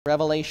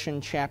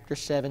Revelation chapter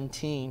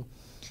 17,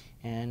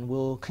 and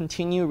we'll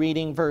continue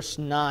reading verse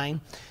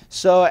 9.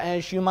 So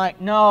as you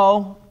might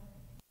know,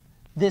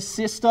 this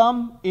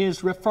system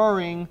is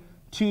referring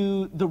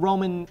to the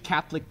Roman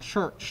Catholic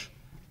Church.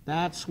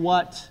 That's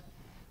what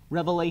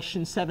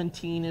Revelation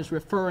 17 is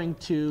referring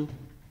to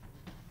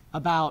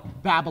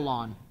about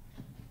Babylon.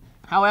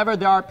 However,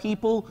 there are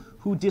people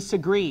who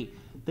disagree.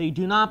 They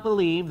do not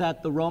believe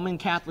that the Roman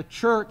Catholic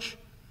Church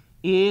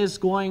is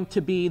going to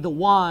be the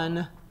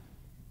one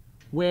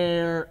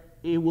where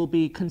it will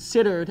be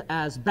considered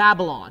as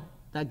Babylon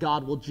that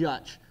God will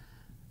judge.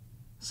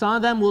 Some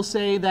of them will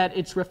say that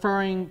it's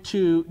referring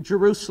to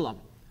Jerusalem.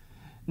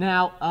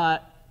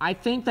 Now, I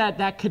think that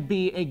that could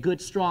be a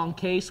good, strong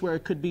case where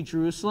it could be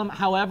Jerusalem.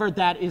 However,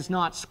 that is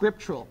not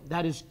scriptural.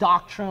 That is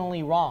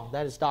doctrinally wrong.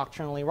 That is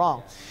doctrinally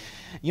wrong.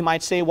 You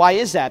might say, why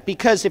is that?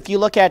 Because if you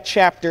look at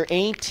chapter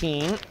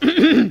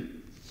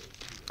 18,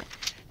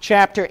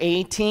 chapter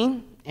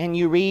 18, and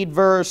you read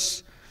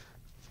verse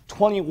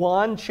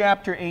 21,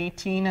 chapter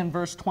 18 and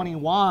verse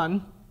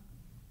 21,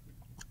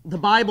 the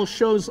Bible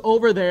shows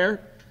over there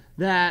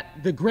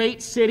that the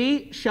great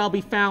city shall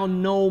be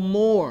found no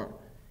more.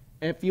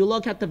 If you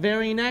look at the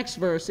very next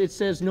verse, it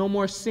says no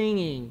more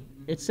singing,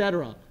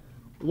 etc.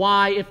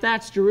 Why, if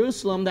that's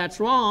Jerusalem,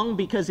 that's wrong,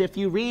 because if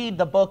you read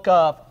the book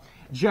of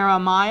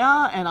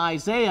Jeremiah and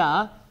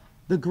Isaiah,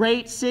 the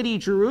great city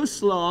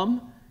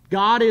Jerusalem,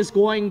 God is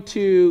going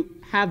to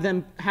have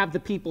the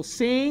people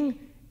sing,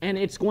 and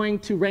it's going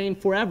to reign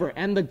forever.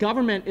 And the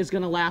government is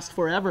going to last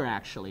forever,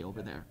 actually,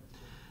 over there.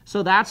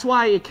 So that's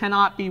why it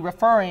cannot be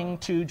referring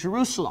to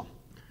Jerusalem.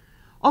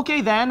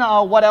 Okay, then,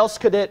 what else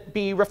could it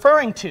be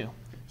referring to?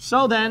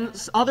 So then,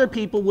 other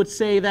people would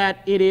say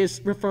that it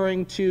is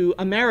referring to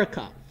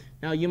America.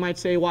 Now, you might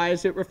say, why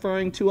is it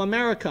referring to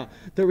America?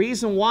 The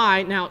reason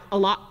why, now,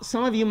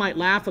 some of you might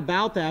laugh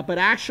about that, but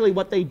actually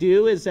what they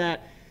do is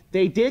that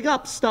they dig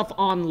up stuff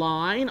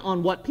online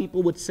on what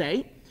people would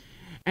say.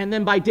 And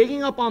then by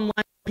digging up online,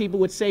 people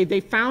would say they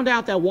found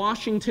out that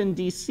Washington,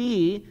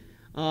 D.C.,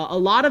 a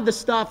lot of the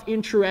stuff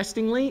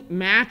interestingly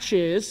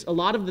matches, a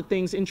lot of the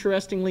things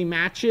interestingly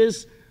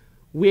matches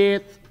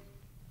with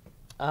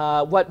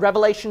what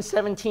Revelation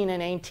 17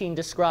 and 18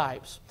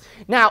 describes.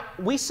 Now,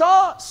 we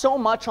saw so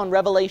much on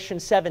Revelation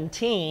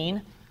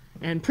 17,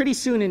 and pretty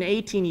soon in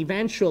 18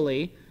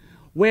 eventually,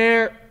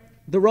 where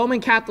the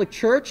Roman Catholic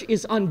Church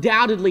is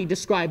undoubtedly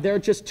described. There are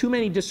just too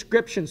many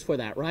descriptions for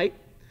that, right?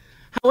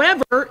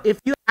 However, if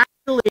you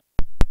actually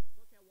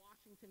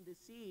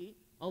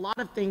a lot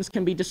of things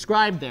can be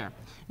described there.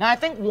 Now, I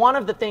think one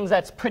of the things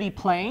that's pretty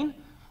plain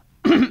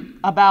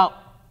about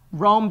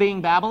Rome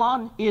being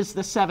Babylon is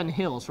the 7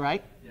 hills,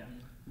 right? Yeah.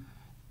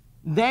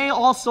 They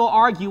also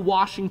argue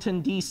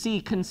Washington,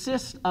 D.C.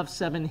 consists of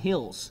 7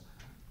 hills.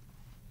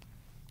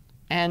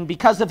 And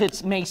because of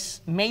its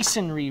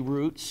masonry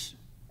roots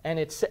and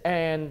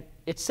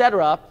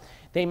etc.,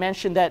 they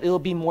mentioned that it will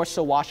be more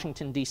so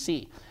Washington,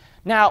 D.C.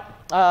 Now,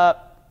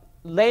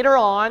 later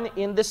on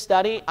in this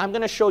study, I'm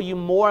going to show you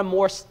more and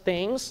more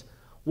things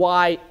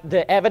why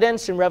the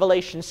evidence in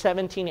Revelation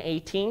 17,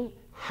 18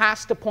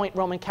 has to point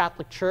Roman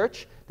Catholic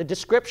Church. The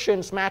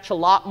descriptions match a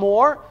lot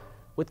more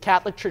with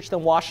Catholic Church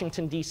than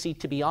Washington, D.C.,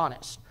 to be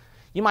honest.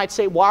 You might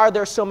say, why are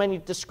there so many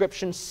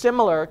descriptions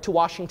similar to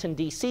Washington,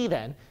 D.C.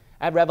 then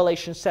at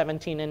Revelation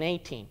 17 and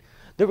 18?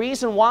 The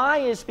reason why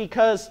is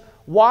because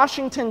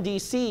Washington,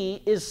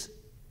 D.C. is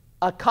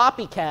a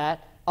copycat,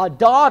 a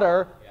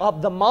daughter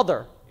of the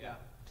mother.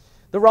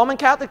 The Roman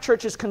Catholic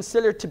Church is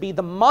considered to be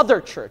the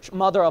mother church,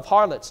 mother of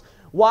harlots.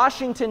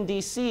 Washington,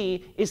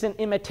 D.C. is an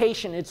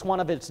imitation. It's one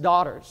of its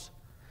daughters.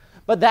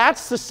 But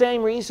that's the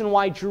same reason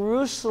why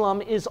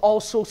Jerusalem is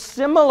also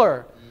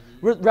similar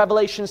with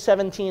Revelation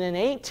 17 and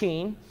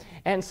 18.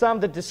 And some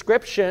of the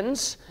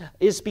descriptions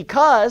is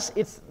because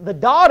it's the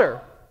daughter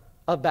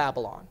of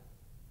Babylon.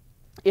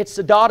 It's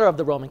the daughter of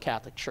the Roman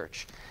Catholic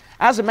Church.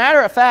 As a matter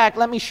of fact,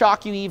 let me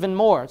shock you even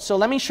more. So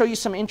let me show you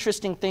some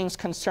interesting things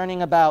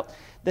concerning about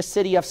the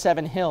city of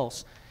 7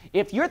 hills.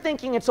 If you're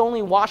thinking it's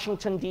only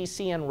Washington,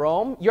 D.C. and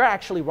Rome, you're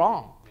actually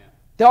wrong. Yeah.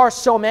 There are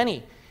so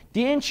many.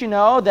 Didn't you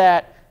know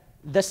that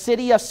the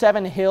city of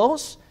 7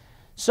 hills,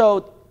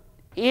 so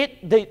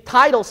the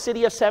title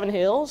City of 7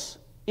 Hills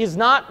is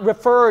not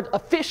referred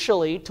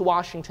officially to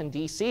Washington,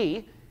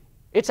 D.C.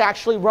 It's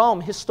actually Rome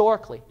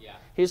historically.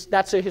 Yeah.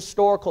 That's a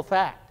historical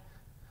fact.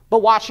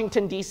 But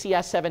Washington, D.C.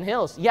 has 7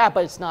 hills. Yeah,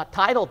 but it's not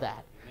titled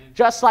that. Mm-hmm.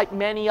 Just like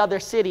many other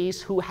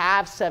cities who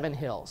have 7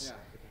 hills. Yeah.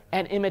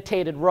 And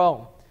imitated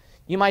Rome.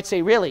 You might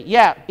say, really?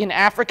 Yeah, in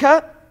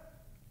Africa,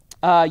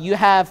 you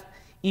have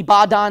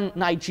Ibadan,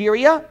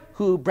 Nigeria,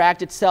 who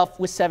bragged itself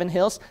with 7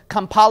 hills.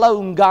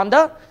 Kampala,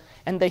 Uganda,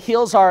 and the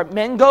hills are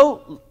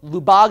Mengo,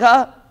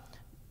 Lubaga,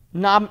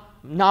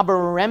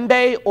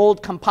 Nabarembe,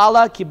 Old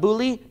Kampala,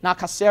 Kibuli,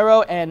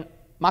 Nakasero, and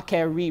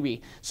Makerere.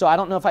 So I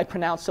don't know if I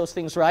pronounced those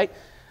things right.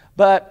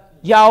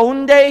 But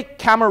Yaoundé,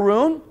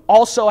 Cameroon,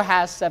 also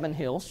has 7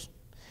 hills.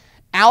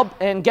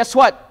 And guess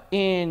what?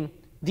 In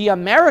the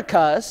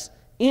Americas,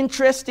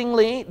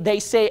 interestingly, they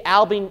say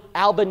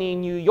Albany,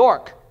 New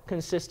York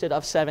consisted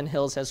of 7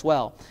 hills as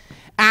well.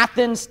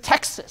 Athens,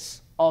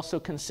 Texas also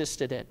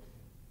consisted it.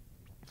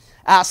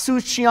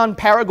 Asunción,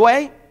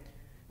 Paraguay.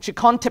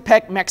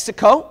 Chicontepec,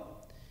 Mexico,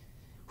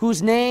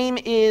 whose name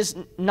is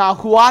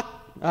Nahuatl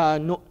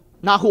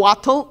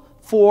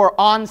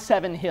for on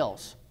 7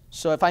 hills.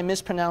 So if I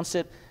mispronounced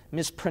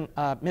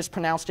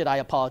it, I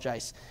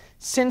apologize.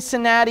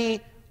 Cincinnati,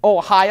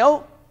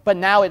 Ohio, but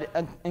now it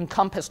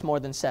encompassed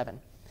more than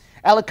 7.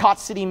 Ellicott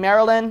City,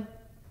 Maryland.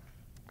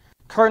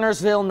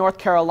 Kernersville, North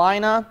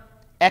Carolina.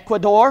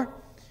 Ecuador.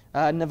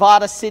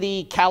 Nevada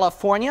City,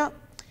 California.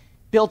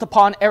 Built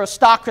upon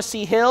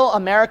Aristocracy Hill,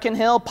 American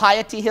Hill,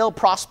 Piety Hill,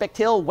 Prospect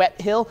Hill,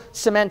 Wet Hill,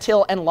 Cement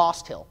Hill, and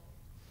Lost Hill.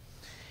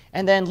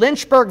 And then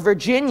Lynchburg,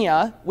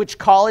 Virginia, which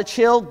College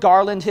Hill,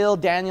 Garland Hill,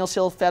 Daniels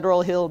Hill,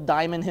 Federal Hill,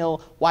 Diamond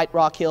Hill, White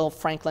Rock Hill,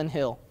 Franklin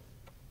Hill.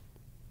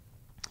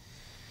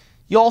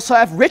 You also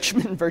have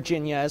Richmond,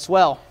 Virginia as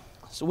well,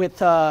 so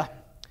with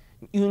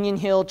Union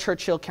Hill,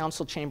 Churchill,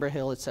 Council Chamber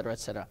Hill, etc.,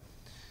 etc.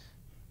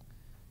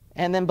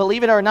 And then,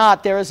 believe it or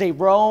not, there is a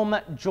Rome,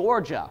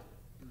 Georgia.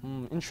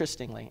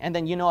 Interestingly. And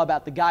then you know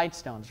about the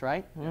Guidestones,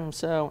 right?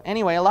 So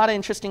anyway, a lot of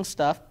interesting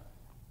stuff.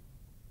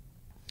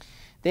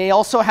 They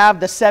also have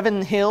the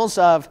 7 hills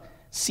of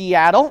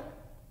Seattle.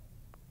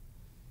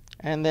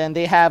 And then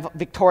they have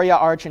Victoria,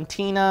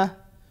 Argentina.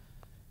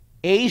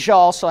 Asia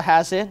also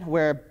has it,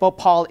 where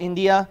Bhopal,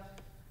 India.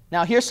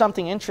 Now here's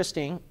something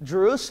interesting.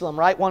 Jerusalem,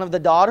 right? One of the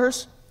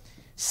daughters.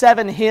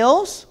 7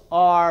 hills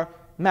are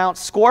Mount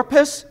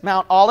Scorpus,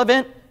 Mount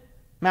Olivet,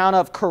 Mount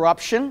of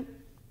Corruption,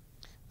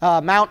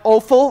 Mount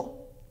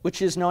Ophel,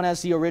 which is known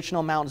as the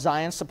original Mount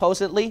Zion,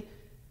 supposedly,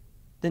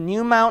 the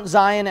new Mount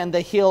Zion, and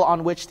the hill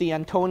on which the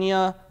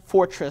Antonia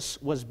fortress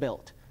was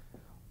built.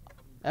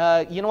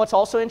 You know what's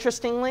also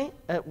interesting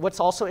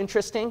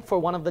for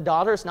one of the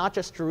daughters? Not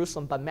just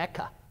Jerusalem, but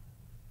Mecca.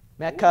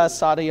 Mecca,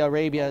 Saudi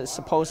Arabia, is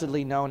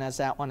supposedly known as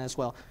that one as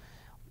well.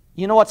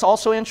 You know what's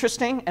also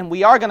interesting? And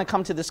we are going to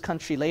come to this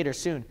country later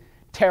soon.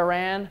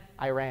 Tehran,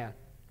 Iran.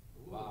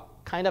 Wow.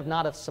 Kind of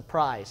not a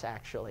surprise,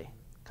 actually.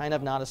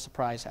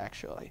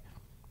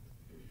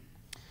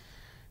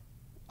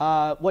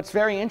 What's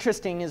very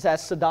interesting is that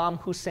Saddam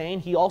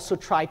Hussein, he also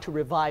tried to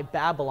revive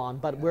Babylon,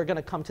 but we're going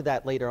to come to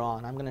that later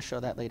on. I'm going to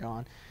show that later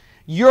on.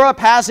 Europe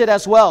has it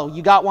as well.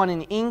 You got one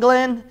in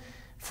England,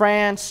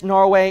 France,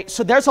 Norway.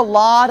 So there's a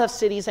lot of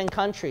cities and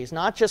countries,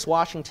 not just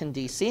Washington,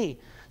 D.C.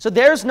 So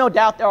there's no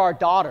doubt there are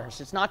daughters.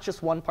 It's not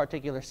just one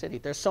particular city.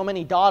 There's so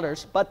many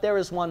daughters, but there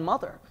is one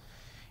mother.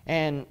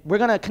 And we're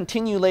going to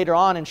continue later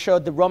on and show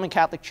the Roman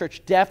Catholic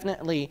Church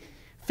definitely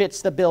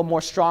fits the bill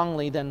more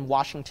strongly than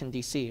Washington,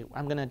 D.C.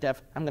 I'm going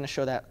to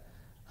show that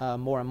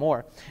more and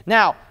more.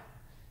 Now,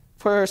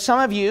 for some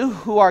of you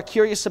who are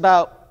curious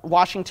about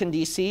Washington,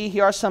 D.C.,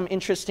 here are some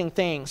interesting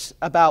things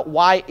about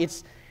why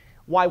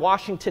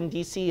Washington,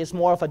 D.C. is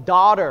more of a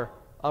daughter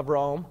of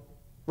Rome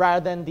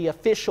rather than the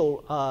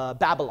official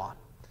Babylon.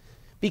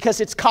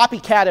 Because it's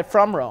copycatted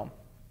from Rome.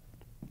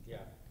 Yeah.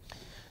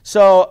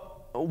 So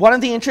one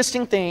of the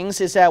interesting things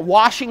is that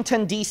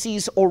Washington,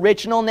 D.C.'s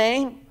original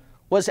name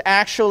was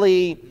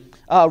actually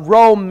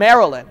Rome,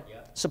 Maryland,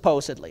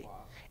 supposedly.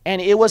 Wow.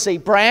 And it was a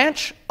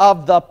branch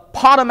of the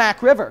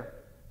Potomac River.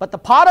 But the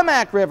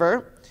Potomac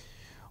River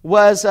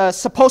was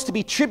supposed to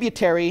be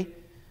tributary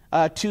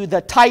to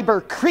the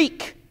Tiber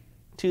Creek,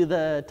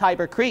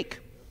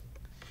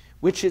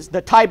 which is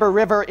the Tiber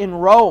River in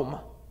Rome.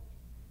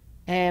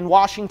 And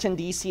Washington,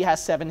 D.C.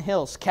 has 7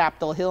 hills: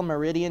 Capitol Hill,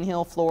 Meridian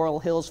Hill, Floral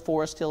Hills,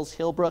 Forest Hills,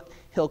 Hillbrook,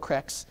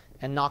 Hillcrest,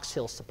 and Knox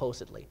Hill,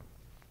 supposedly.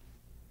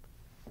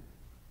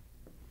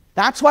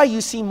 That's why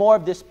you see more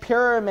of this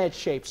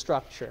pyramid-shaped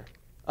structure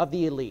of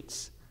the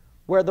elites,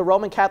 where the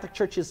Roman Catholic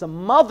Church is a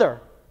mother,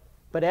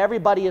 but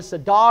everybody is a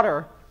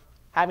daughter,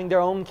 having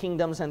their own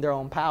kingdoms and their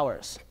own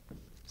powers.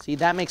 See,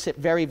 that makes it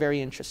very,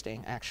 very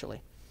interesting,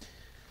 actually.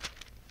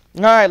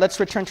 All right, let's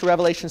return to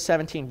Revelation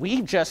 17.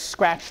 We've just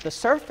scratched the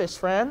surface,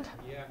 friend.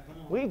 Yeah,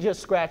 we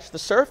just scratched the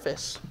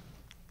surface.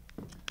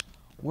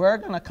 We're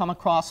going to come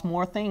across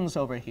more things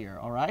over here,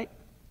 all right?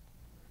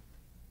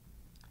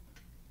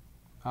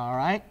 All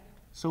right,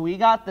 so we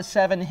got the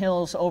 7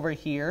 hills over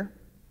here.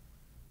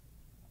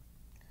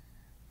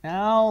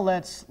 Now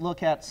let's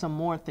look at some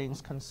more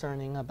things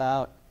concerning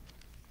about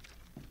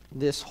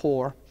this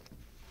whore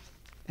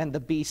and the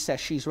beast that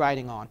she's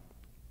riding on.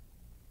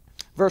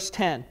 Verse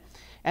 10.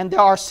 And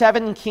there are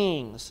 7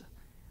 kings,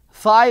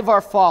 5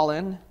 are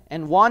fallen,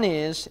 and 1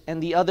 is,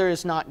 and the other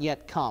is not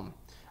yet come.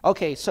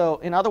 Okay, so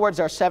in other words,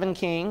 there are 7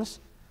 kings.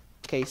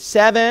 Okay,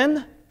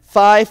 7,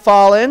 5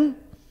 fallen,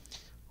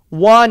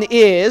 1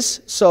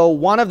 is, so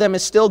one of them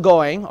is still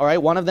going, all right,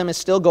 one of them is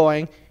still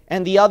going,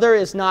 and the other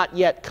is not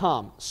yet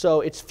come. So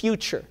it's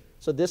future.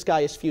 So this guy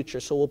is future,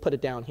 so we'll put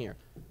it down here.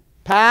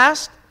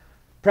 Past,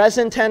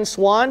 present tense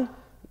 1,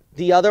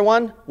 the other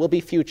one will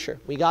be future.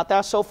 We got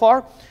that so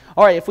far?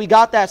 All right, if we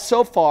got that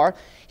so far,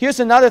 here's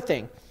another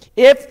thing.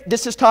 If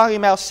this is talking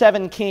about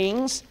 7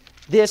 kings,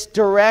 this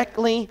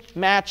directly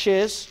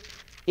matches,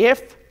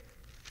 if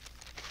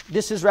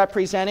this is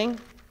representing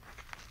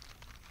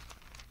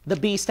the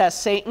beast has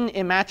Satan,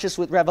 it matches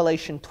with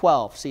Revelation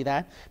 12. See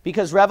that?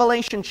 Because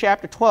Revelation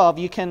chapter 12,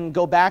 you can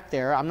go back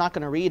there. I'm not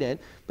going to read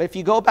it. But if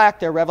you go back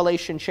there,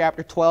 Revelation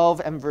chapter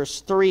 12 and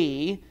verse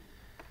 3,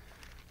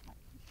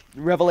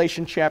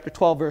 Revelation chapter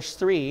 12, verse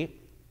 3,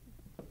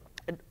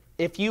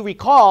 if you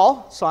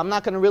recall, so I'm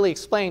not going to really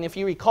explain, if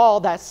you recall,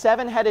 that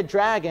seven-headed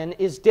dragon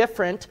is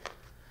different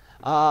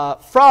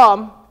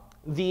from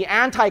the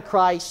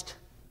Antichrist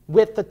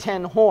with the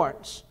 10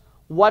 horns.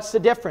 What's the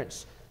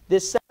difference?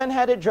 This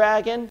seven-headed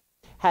dragon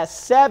has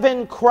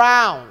 7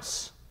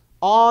 crowns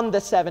on the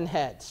 7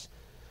 heads.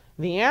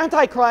 The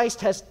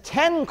Antichrist has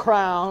 10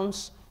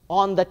 crowns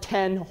on the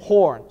 10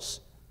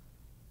 horns,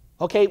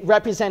 okay,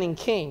 representing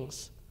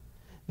kings.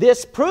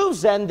 This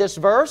proves then, this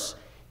verse,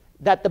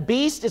 that the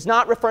beast is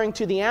not referring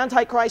to the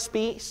Antichrist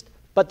beast,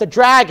 but the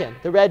dragon,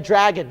 the red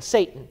dragon,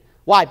 Satan.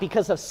 Why?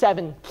 Because of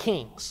 7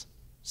 kings.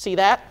 See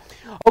that?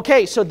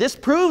 Okay, so this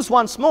proves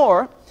once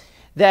more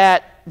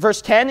that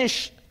verse 10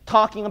 is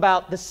talking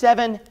about the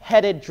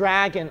 7-headed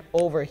dragon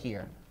over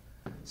here.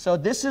 So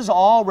this is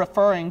all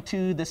referring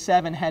to the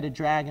 7-headed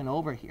dragon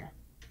over here.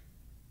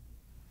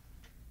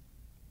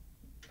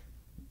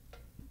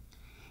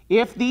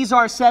 If these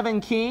are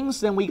 7 kings,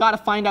 then we got to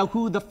find out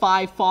who the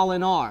 5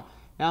 fallen are.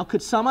 Now,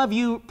 could some of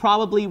you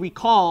probably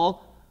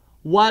recall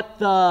what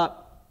the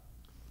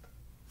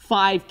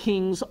 5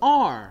 kings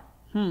are?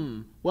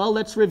 Well,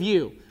 let's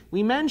review.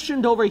 We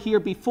mentioned over here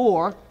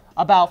before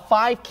about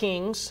 5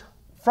 kings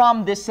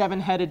from this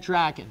 7-headed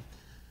dragon.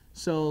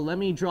 So let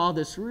me draw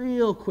this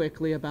real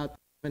quickly about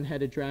the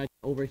 7-headed dragon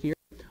over here.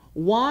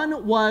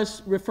 One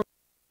was referring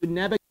to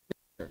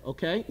Nebuchadnezzar,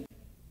 okay?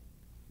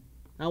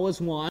 That was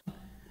one.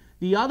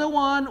 The other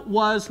one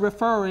was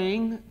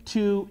referring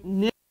to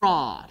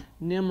Nimrod.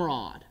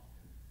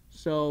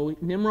 So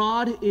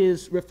Nimrod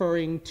is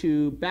referring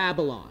to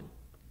Babylon.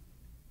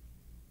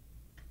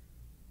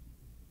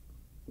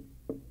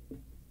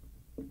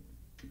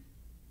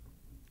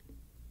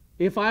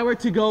 If I were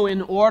to go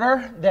in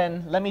order,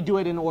 then let me do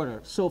it in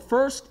order. So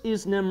first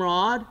is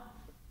Nimrod.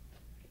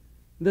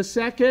 The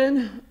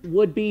second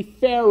would be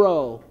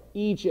Pharaoh,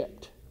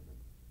 Egypt.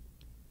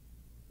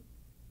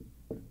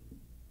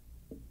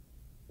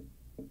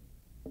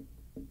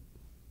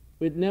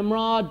 With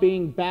Nimrod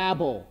being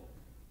Babel.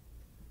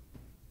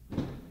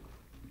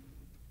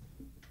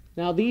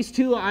 Now these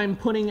two I'm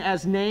putting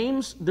as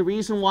names. The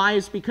reason why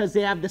is because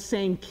they have the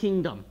same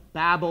kingdom.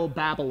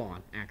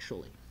 Babylon,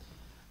 actually.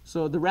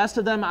 So the rest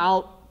of them,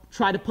 I'll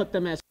try to put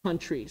them as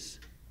countries.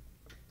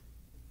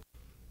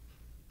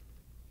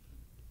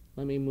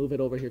 Let me move it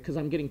over here because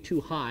I'm getting too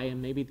high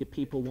and maybe the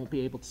people won't be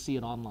able to see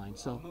it online.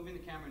 So I'm moving the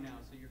camera now.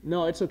 So you're...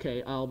 No, it's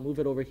okay. I'll move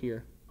it over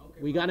here. Okay,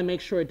 we got to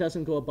make sure it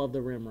doesn't go above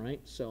the rim, right?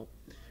 So,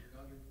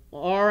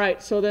 all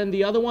right. So then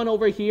the other one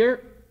over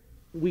here,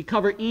 we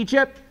cover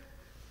Egypt.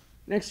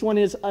 Next one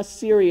is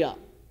Assyria.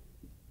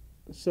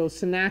 So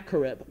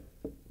Sennacherib.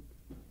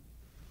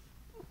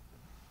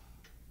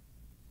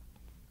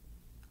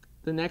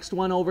 The next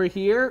one over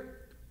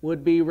here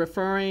would be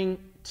referring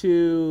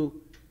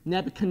to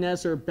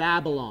Nebuchadnezzar,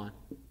 Babylon.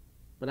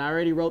 But I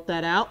already wrote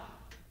that out,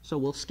 so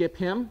we'll skip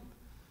him.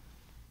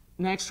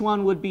 Next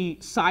one would be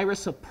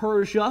Cyrus of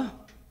Persia.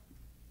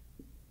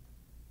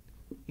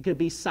 It could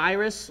be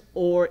Cyrus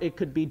or it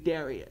could be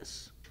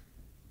Darius.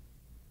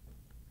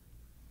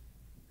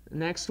 The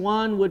next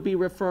one would be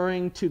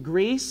referring to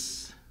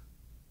Greece.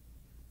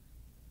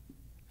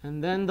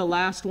 And then the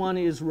last one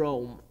is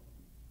Rome.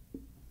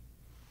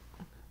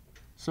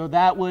 So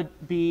that would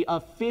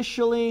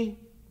officially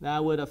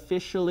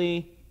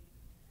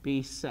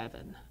be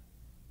 7.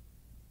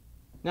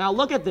 Now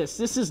look at this.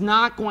 This is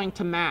not going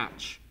to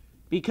match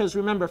because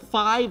remember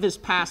 5 is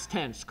past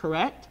tense,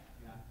 correct?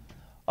 Yeah.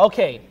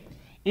 Okay.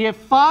 If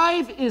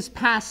 5 is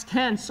past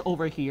tense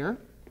over here,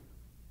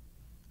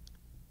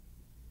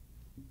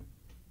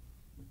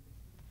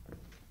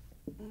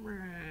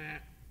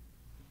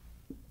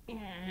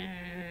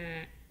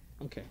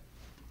 okay.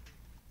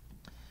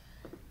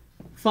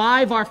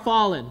 5 are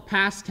fallen,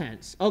 past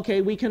tense.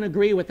 Okay, we can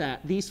agree with that.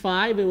 These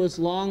 5, it was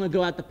long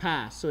ago at the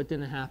past, so it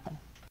didn't happen.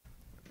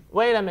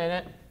 Wait a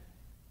minute.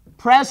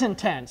 Present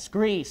tense,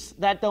 Greece.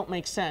 That don't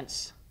make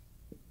sense.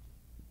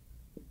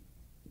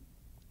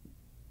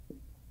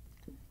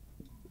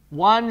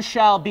 1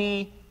 shall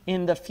be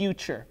in the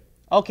future.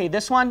 Okay,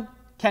 this one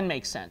can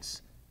make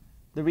sense.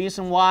 The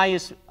reason why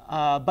is,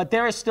 but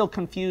there is still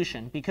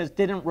confusion because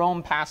didn't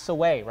Rome pass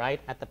away,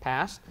 right, at the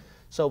past?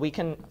 So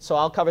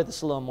I'll cover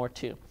this a little more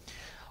too.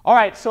 All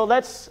right, so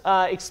let's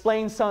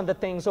explain some of the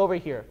things over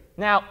here.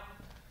 Now,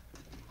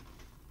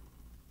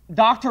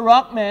 Dr.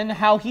 Ruckman,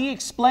 how he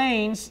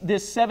explains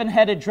this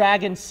 7-headed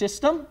dragon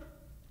system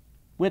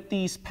with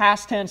these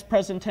past tense,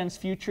 present tense,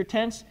 future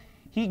tense,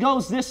 he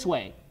goes this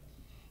way.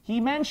 He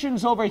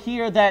mentions over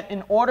here that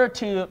in order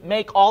to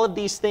make all of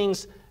these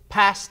things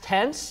past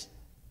tense,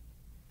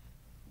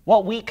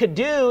 what we could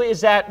do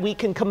is that we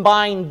can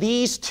combine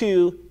these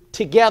two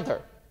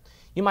together.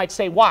 You might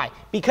say, why?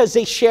 Because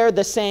they share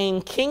the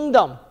same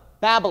kingdom,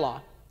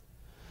 Babylon.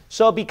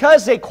 So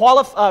because they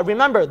qualify,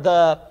 remember,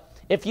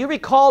 If you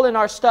recall in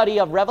our study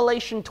of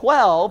Revelation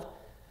 12,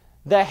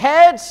 the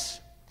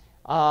heads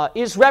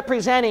is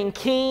representing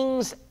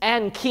kings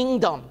and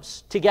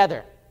kingdoms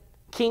together.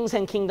 Kings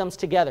and kingdoms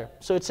together.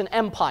 So it's an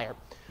empire.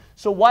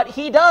 So what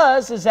he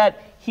does is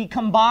that he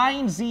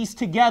combines these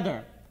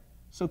together.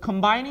 So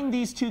combining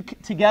these two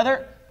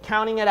together,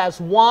 counting it as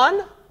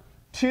 1,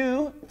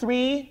 2,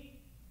 3,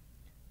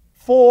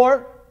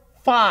 4,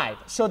 5.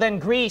 So then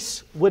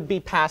Greece would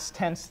be past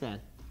tense then.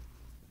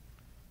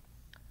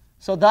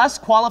 So thus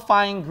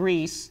qualifying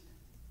Greece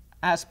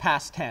as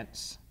past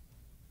tense.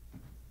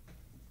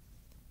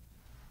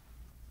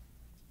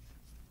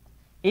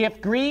 If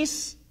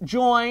Greece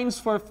joins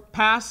for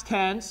past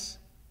tense,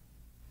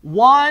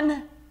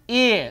 1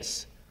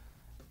 is.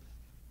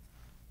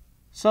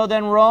 So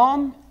then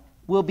Rome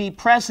will be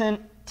present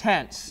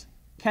tense.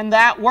 Can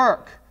that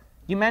work?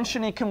 You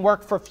mentioned it can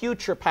work for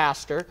future,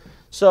 Pastor.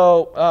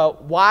 So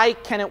why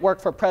can it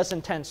work for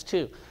present tense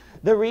too?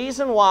 The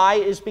reason why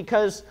is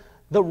because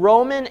the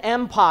Roman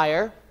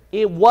Empire,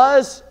 it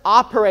was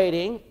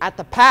operating at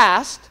the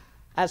past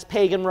as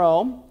pagan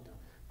Rome,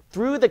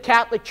 through the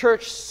Catholic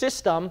Church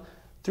system,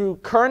 through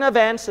current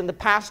events in the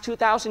past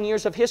 2,000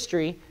 years of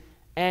history,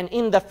 and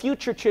in the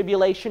future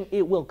tribulation,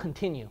 it will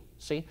continue.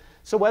 See?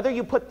 So whether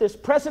you put this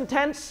present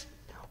tense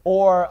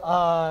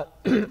or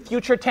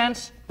future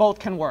tense, both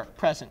can work,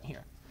 present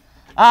here.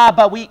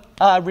 But we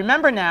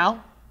remember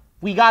now,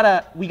 we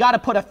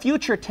gotta put a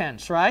future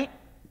tense, right?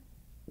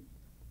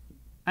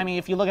 I mean,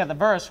 if you look at the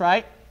verse,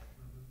 right?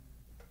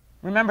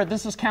 Remember,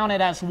 this is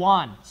counted as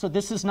 1. So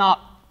this is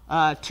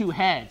not 2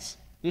 heads.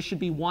 This should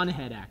be 1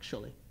 head,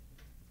 actually.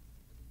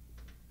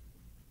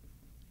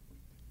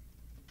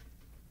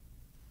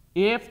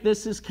 If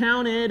this is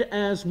counted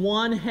as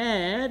 1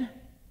 head,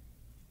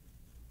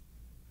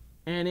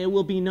 and it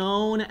will be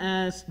known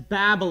as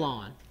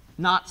Babylon,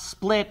 not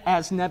split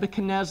as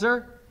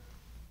Nebuchadnezzar,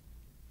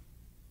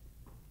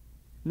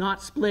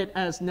 not split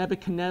as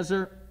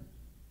Nebuchadnezzar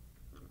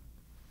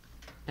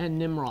and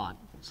Nimrod.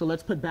 So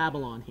let's put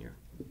Babylon here.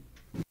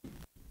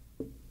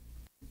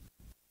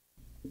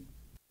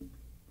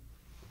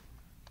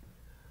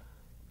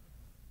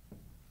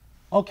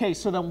 Okay,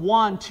 so then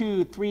 1,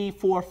 2, 3,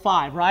 4,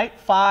 5, right?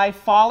 5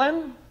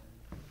 fallen.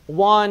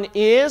 1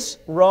 is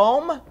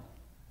Rome.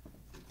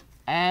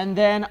 And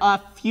then a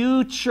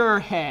future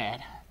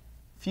head.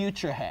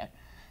 Future head.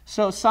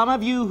 So some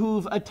of you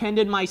who've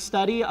attended my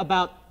study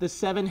about the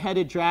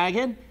 7-headed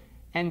dragon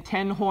and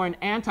 10-horned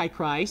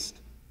Antichrist,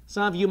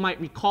 some of you might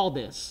recall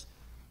this.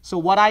 So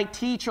what I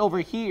teach over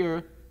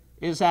here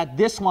is that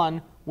this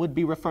one would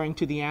be referring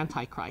to the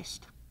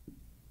Antichrist.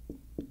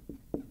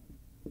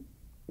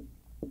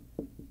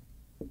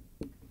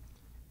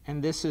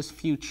 And this is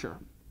future.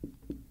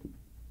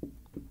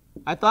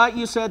 I thought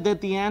you said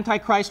that the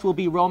Antichrist will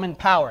be Roman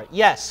power.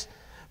 Yes,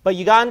 but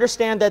you got to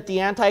understand that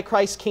the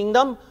Antichrist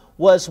kingdom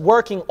was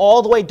working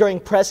all the way during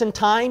present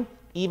time,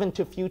 even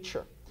to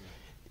future.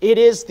 It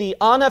is the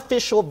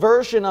unofficial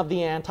version of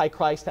the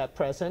Antichrist at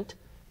present,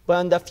 but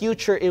in the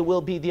future it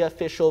will be the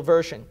official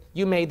version.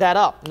 You made that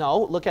up.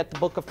 No, look at the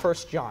book of 1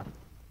 John.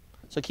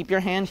 So keep your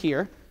hand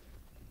here,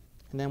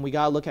 and then we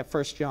got to look at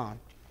 1 John.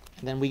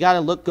 And then we got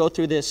to go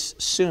through this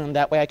soon.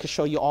 That way I can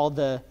show you all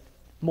the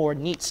more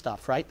neat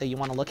stuff, right, that you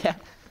want to look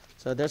at.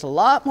 So there's a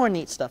lot more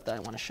neat stuff that I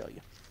want to show you.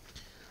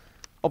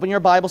 Open your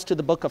Bibles to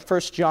the book of 1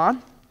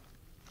 John.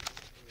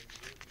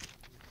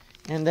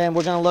 And then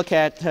we're going to look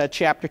at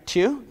chapter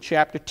 2.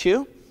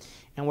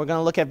 And we're going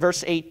to look at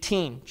verse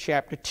 18.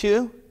 Chapter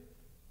 2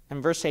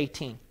 and verse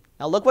 18.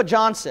 Now look what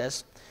John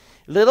says.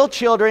 Little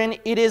children,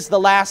 it is the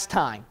last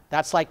time.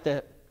 That's like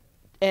the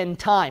end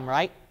time,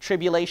 right?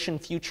 Tribulation,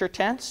 future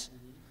tense.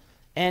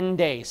 End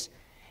days.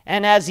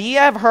 And as ye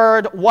have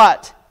heard,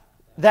 what?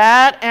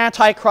 That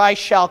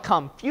Antichrist shall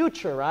come.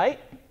 Future, right?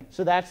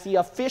 So that's the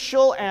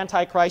official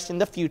Antichrist in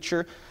the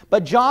future.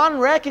 But John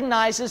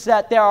recognizes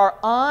that there are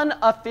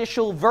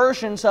unofficial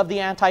versions of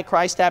the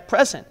Antichrist at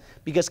present.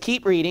 Because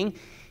keep reading.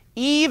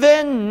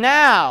 Even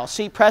now,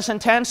 see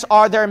present tense,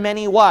 are there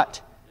many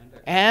what?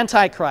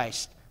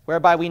 Antichrist.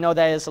 Whereby we know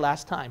that is the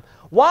last time.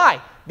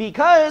 Why?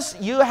 Because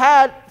you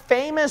had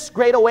famous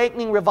Great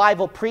Awakening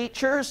revival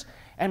preachers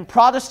and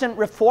Protestant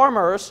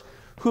reformers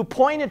who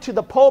pointed to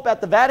the Pope at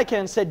the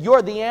Vatican and said,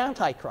 you're the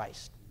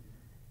Antichrist.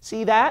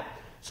 See that?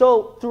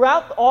 So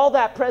throughout all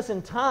that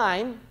present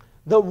time,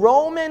 the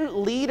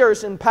Roman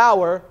leaders in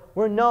power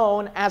were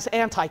known as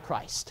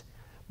Antichrist.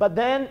 But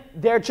then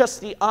they're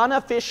just the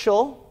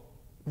unofficial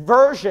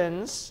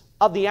versions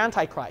of the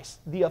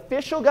Antichrist. The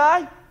official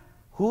guy,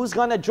 who's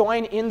going to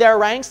join in their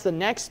ranks, the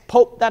next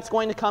Pope that's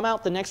going to come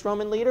out, the next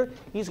Roman leader,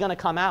 he's going to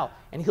come out.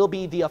 And he'll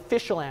be the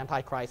official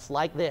Antichrist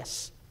like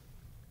this.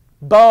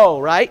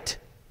 Bow, right?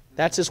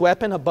 That's his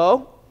weapon, a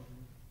bow.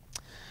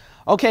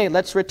 Okay,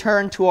 let's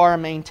return to our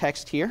main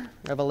text here,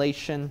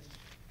 Revelation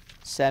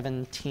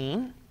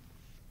 17.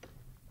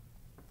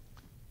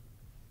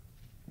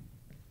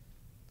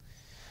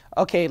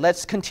 Okay,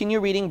 let's continue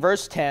reading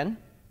verse 10.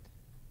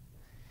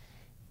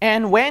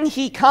 And when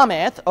he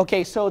cometh,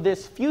 okay, so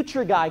this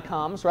future guy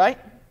comes, right?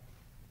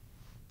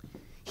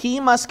 he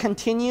must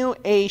continue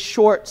a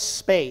short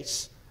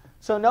space.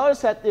 So notice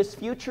that this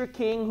future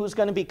king who's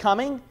going to be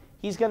coming,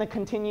 he's going to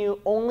continue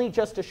only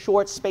just a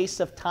short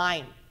space of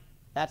time.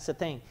 That's the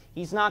thing.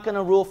 He's not going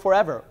to rule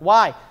forever.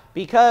 Why?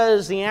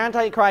 Because the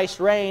Antichrist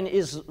reign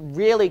is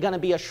really going to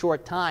be a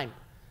short time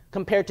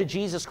compared to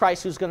Jesus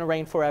Christ, who's going to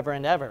reign forever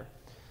and ever.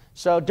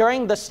 So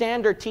during the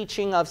standard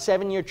teaching of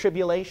 7-year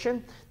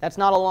tribulation, that's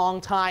not a long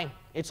time.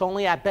 It's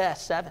only at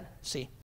best 7. See.